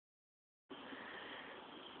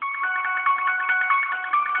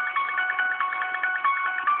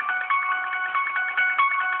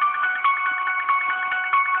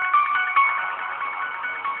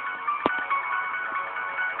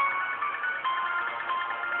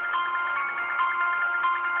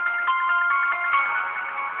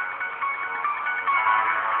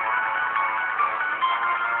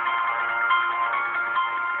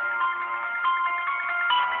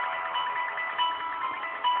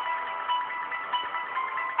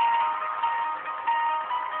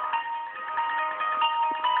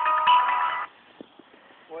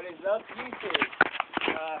YouTube.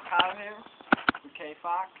 Kyle here with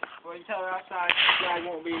K-Fox. Well, you tell her outside Brad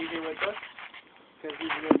won't be here with us because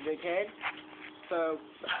he's a really big head. So,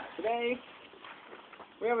 today,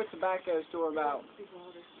 we have a tobacco store down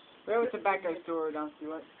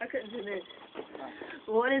what? I couldn't do this.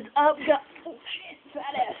 What is up, guys? Oh, shit,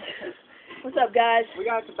 fat ass. What's up, guys? We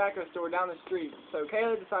got a tobacco store down the street. So,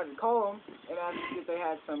 Kayla decided to call them and ask if they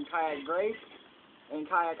had some kayak grape and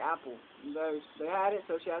kayak apple. They had it,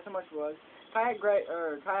 so she asked how much it was. Kayak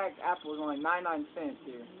apple is only 99 cents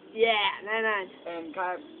here. Yeah, 99. And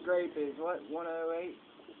kayak grape is what? 108?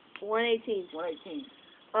 118. 118.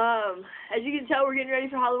 As you can tell, we're getting ready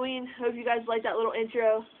for Halloween. Hope you guys like that little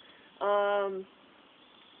intro.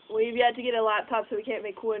 We've yet to get a laptop, so we can't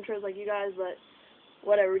make cool intros like you guys, but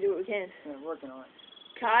whatever, we do what we can. Yeah, we're working on it.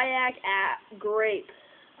 Kayak grape.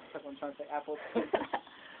 I'm trying to say apple.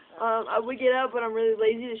 I would get up, but I'm really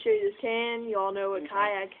lazy to show you this can. You all know what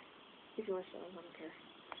kayak. If you want to show them, I don't care.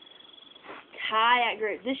 Kayak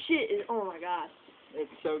grape. This shit is, oh my god.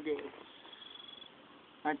 It's so good.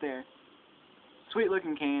 Right there. Sweet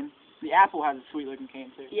looking can. The apple has a sweet looking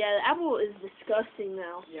can too. Yeah, the apple is disgusting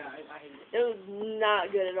now. Yeah, I hate it. It was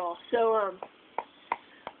not good at all. So,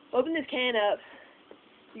 open this can up.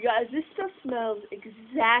 You guys, this stuff smells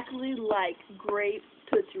exactly like grape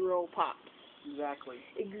Tootsie Roll Pops. Exactly.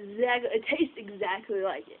 Exactly. It tastes exactly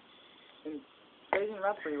like it. And it tastes and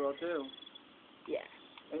wraps pretty well too. Yeah.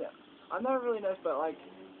 And I've never really noticed, but like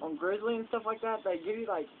on Grizzly and stuff like that, they give you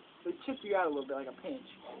like, they chip you out a little bit, like a pinch.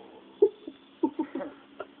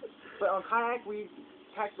 But on kayak, we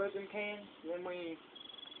packed both them cans, then we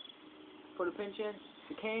put a pinch in.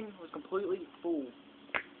 The can was completely full.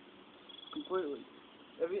 Completely.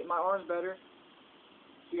 My arm's better.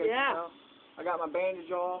 You guys can tell. I got my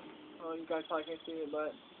bandage off. You guys probably can't see it,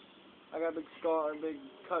 but I got a big scar, a big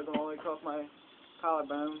cut going all the way across my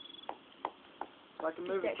collarbone. So I can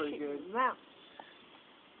move it pretty good.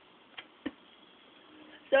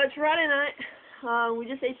 So it's Friday night. We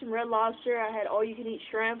just ate some Red Lobster. I had all-you-can-eat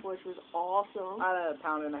shrimp, which was awesome. I had a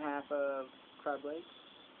pound and a half of crab legs.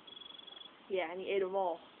 Yeah, and he ate them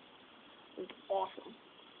all. It was awesome.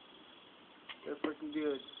 They're freaking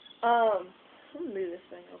good. Let me move this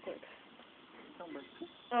thing real quick.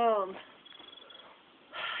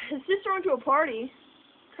 His sister went to a party.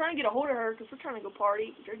 I'm trying to get a hold of her because we're trying to go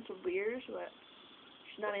party, drink some beers, but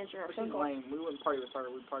she's not answering our phone call. She's lame. We wouldn't party with her.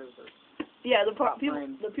 We'd party with her. Yeah, the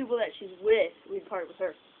people that she's with, we'd party with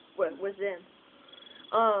her, with them.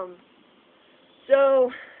 So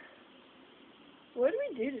what did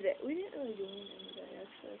we do today? We didn't really do anything today,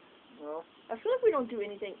 actually. Well, I feel like we don't do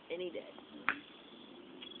anything any day.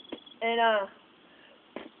 And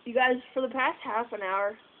you guys, for the past half an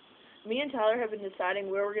hour, me and Tyler have been deciding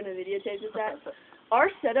where we're gonna videotape this at. Our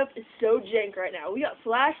setup is so jank right now. We got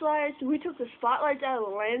flashlights. We took the spotlights out of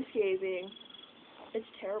the landscaping. It's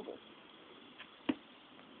terrible.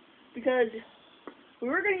 Because we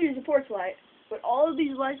were going to use the porch light, but all of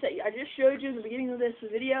these lights that I just showed you in the beginning of this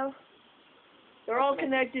video, they're all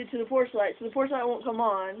connected to the porch light, so the porch light won't come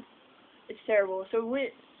on. It's terrible. So we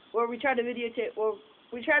went where we tried to videotape,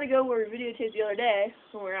 we tried to go where we videotaped the other day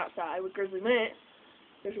when we were outside with Grizzly Mint.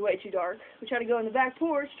 It was way too dark. We tried to go in the back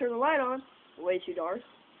porch, turn the light on, way too dark.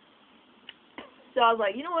 So I was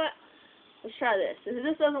like, you know what? Let's try this. If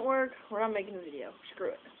this doesn't work, we're not making a video. Screw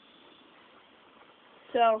it.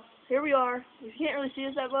 So, here we are. If you can't really see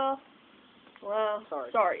us that well,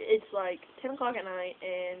 sorry. It's like 10 o'clock at night,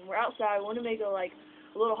 and we're outside. We want to make a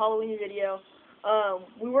little Halloween video.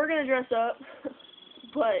 We were going to dress up,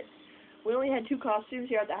 but we only had 2 costumes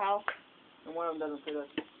here at the house. And one of them doesn't fit us.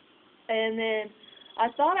 And then, I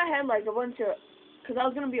thought I had like a bunch of, because I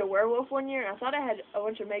was going to be a werewolf one year, and I thought I had a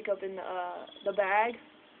bunch of makeup in the bag,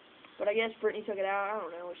 but I guess Brittany took it out. I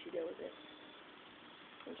don't know what she did with it.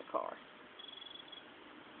 There's a car.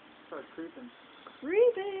 Started creeping.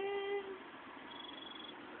 Creeping!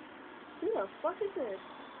 Who the fuck is this?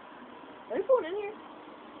 Are they pulling in here?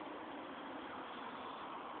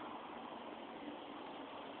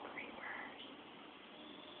 Creepers.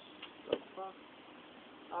 What the fuck?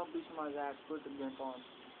 I'll beat somebody's ass with the gun on.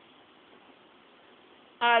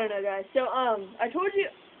 I don't know, guys. So, I told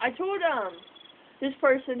this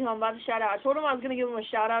person who I'm about to shout out, I told him I was going to give him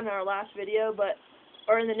a shout out in our last video,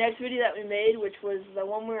 or in the next video that we made, which was the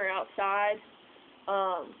one we were outside,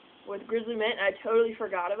 with Grizzly Mint, and I totally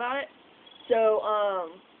forgot about it. So,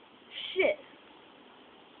 shit.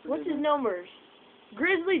 What's his numbers?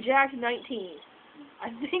 Grizzly Jack 19. I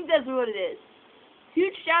think that's what it is.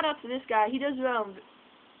 Huge shout out to this guy. He does,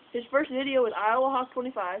 his first video with Iowa Hawk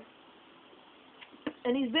 25.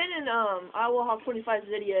 And he's been in Iowa Hawk 25's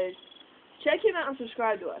videos. Check him out and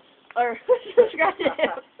subscribe to us. or subscribe to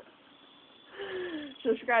him.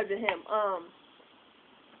 Subscribe to him.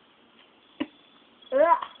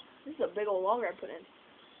 This is a big old logger I put in.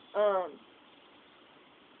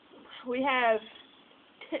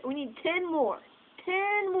 We need 10 more.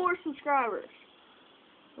 10 more subscribers.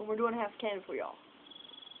 And we're doing half a can for y'all.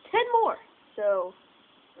 10 more. So.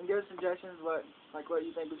 And give us suggestions what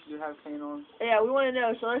you think we should do half a can on. Yeah, we want to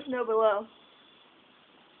know, so let us know below.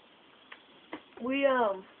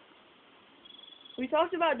 We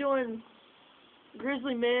talked about doing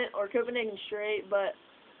Grizzly Mint or Copenhagen Straight, but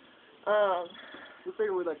we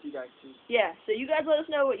figured we'd let you guys choose. Yeah, so you guys let us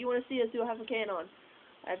know what you want to see us do half a can on.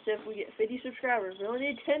 That's if we get 50 subscribers. We only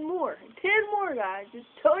need 10 more. 10 more, guys. Just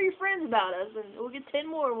tell your friends about us, and we'll get 10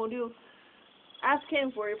 more, and we'll do half a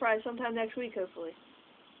can for you probably sometime next week, hopefully.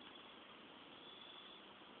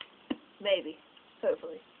 Maybe.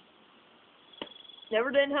 Hopefully.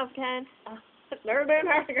 Never did half a can. Never did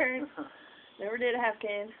half a can. Never did a half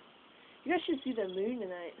can. You guys should see the moon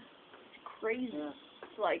tonight. It's crazy. Yeah.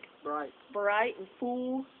 It's like bright and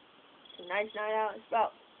full. It's a nice night out. It's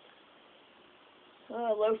about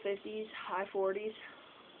low 50s, high 40s.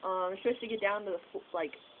 It's supposed to get down to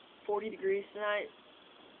 40 degrees tonight.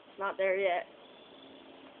 It's not there yet.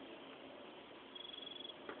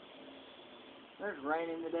 There's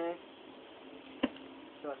raining today.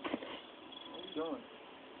 What are you doing?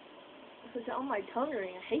 It's on my tongue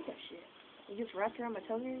ring. I hate that shit. It gets wrapped around my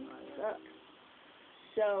tongue ring. It sucks.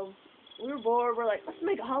 So, we were bored. We're like, let's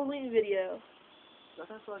make a Halloween video. I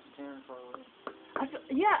feel like the camera's far away. I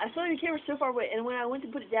feel like the camera's so far away, and when I went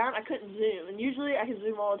to put it down, I couldn't zoom. And usually I can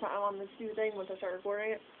zoom all the time on this stupid thing once I start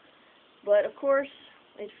recording it. But, of course,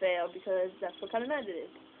 it failed because that's what kind of night it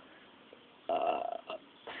is.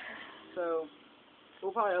 So,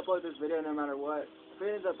 we'll probably upload this video no matter what. If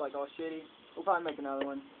it ends up all shitty, we'll probably make another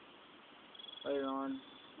one later on.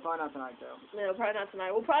 Probably not tonight, though. No, probably not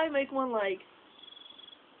tonight. We'll probably make one,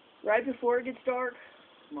 right before it gets dark.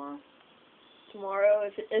 Tomorrow,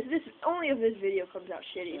 only if this video comes out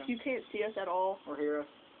shitty. Yeah. If you can't see us at all. Or hear us.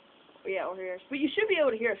 Yeah, or hear us. But you should be able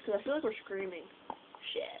to hear us, because I feel like we're screaming.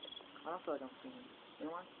 Shit. I don't feel like I'm screaming.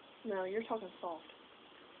 Anyone? No, you're talking soft.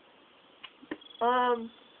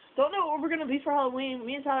 Don't know what we're going to be for Halloween.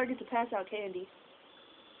 Me and Tyler get to pass out candy.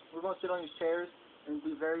 We're going to sit on these chairs and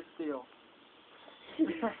be very still.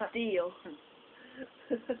 Steal.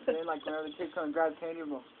 And whenever the kids come and grab candy,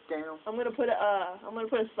 we're going to scan them. I'm gonna put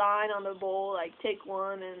a sign on the bowl, take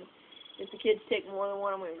one, and if the kids take more than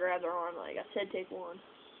one, I'm gonna grab their arm. I said, take one.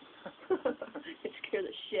 It scare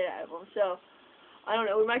the shit out of them. So, I don't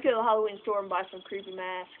know. We might go to the Halloween store and buy some creepy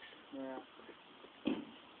masks. Yeah.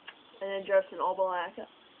 And then dress in all black.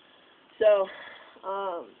 So,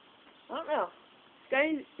 I don't know.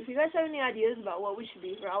 Guys, if you guys have any ideas about what we should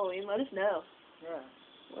be for Halloween, let us know. Yeah.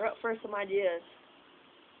 We're up for some ideas.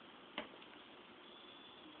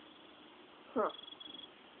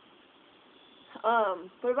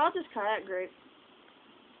 But about this kayak grape,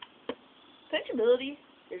 pinchability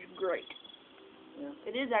is great. Yeah.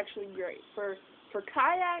 It is actually great. For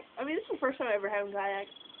kayak, I mean, this is the first time I ever had a kayak,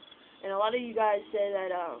 and a lot of you guys say that,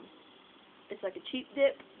 it's like a cheap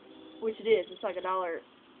dip, which it is. It's like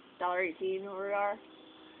 $1.18 or whatever.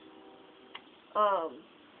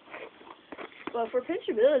 But for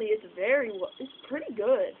pinchability, it's pretty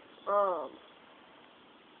good.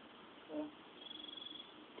 Yeah.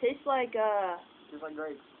 Tastes like Just like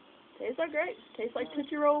grapes. Tastes like grapes. Tastes like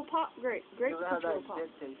Tootsie Roll pop. Grape It doesn't have Tootsie Roll that pop. dip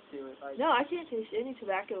taste to it. No, I can't taste any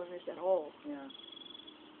tobacco in this at all. Yeah.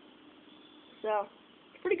 So,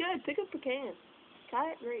 it's pretty good. Pick up a can.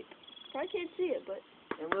 Kayak grape. Probably can't see it, but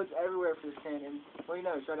And we looked everywhere for this can, and well, you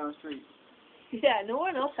know, it's right down the street. yeah, no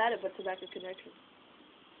one else had it but Tobacco Connection.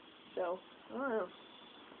 So, I don't know.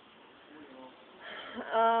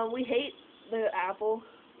 We hate the apple.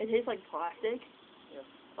 It tastes like plastic. Yeah.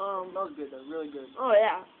 It smells good though, really good. Oh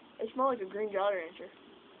yeah, it smells like a green Jolly Rancher,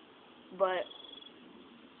 but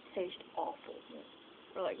tastes awful.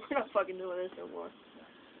 We're not fucking doing this no more.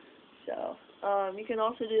 So, you can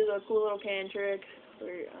also do the cool little can trick.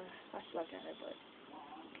 Where I suck at it, but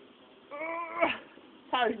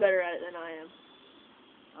Tyler's better at it than I am.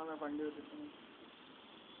 I don't know if I can do it this time.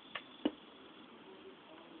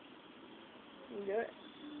 You can do it.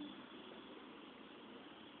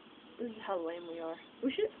 This is how lame we are.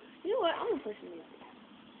 We should, you know what, I'm gonna play some music.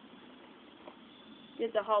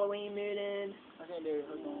 Get the Halloween mood in. I can't do it.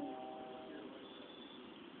 Hold on.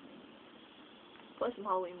 Play some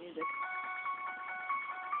Halloween music.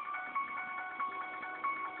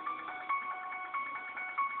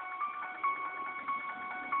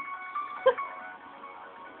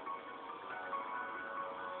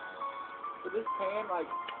 So this can,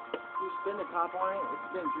 you spin the top on it, it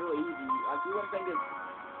spins really easy. Like, you wouldn't think it's...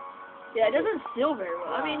 Yeah, it doesn't seal very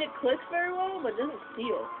well. I Yeah. mean, it clicks very well, but it doesn't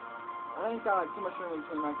seal. I think it's got, like, too much room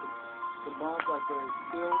between, like, the bump, like, the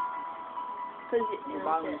seal, Cause and you the know,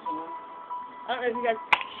 bottom of the can. I don't know if you guys,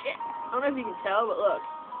 shit. I don't know if you can tell, but look.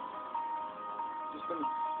 Just spin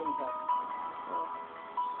the top. Oh,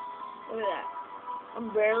 look at that. I'm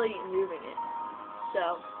barely moving it.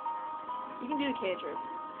 So, you can do the cantrip.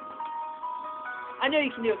 I know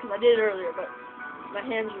you can do it because I did it earlier, but my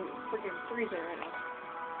hands are freaking freezing right now.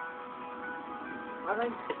 I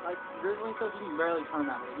think, like, grizzly stuff, you can barely turn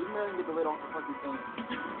that way. You can barely get the lid off the fucking thing.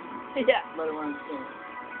 Yeah. Let it run spin.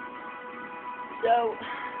 So,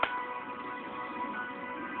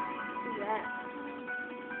 what's that?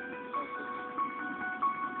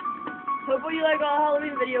 Hopefully you like our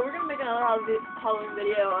Halloween video. We're gonna make another Halloween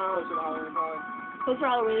video. Closer to Halloween, probably. Closer to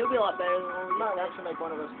Halloween, it'll be a lot better than what We we might did. actually make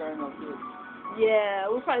one of us scaring those kids. Yeah,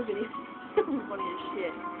 we'll probably be funny as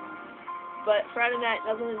shit. But Friday night,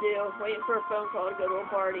 nothing to do. Waiting for a phone call to go to a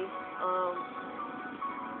party.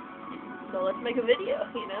 So let's make a video,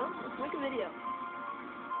 you know? Let's make a video.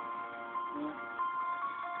 Yeah.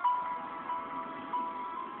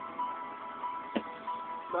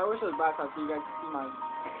 But I wish it was backlight so you guys could see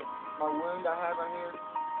my wound I have right here.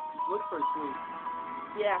 It looks pretty sweet.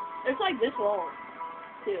 Yeah, it's like this long,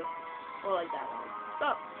 too. Or like that long.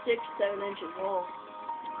 About 6-7 inches long.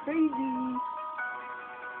 Crazy.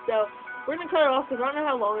 So, we're going to cut it off because I don't know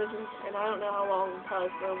how long this is, and I don't know how long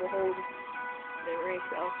Tyler's phone will hold memory,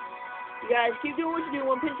 so. You guys keep doing what you do,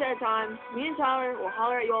 one pinch at a time. Me and Tyler will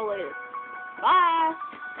holler at you all later. Bye!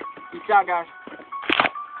 Peace out, guys.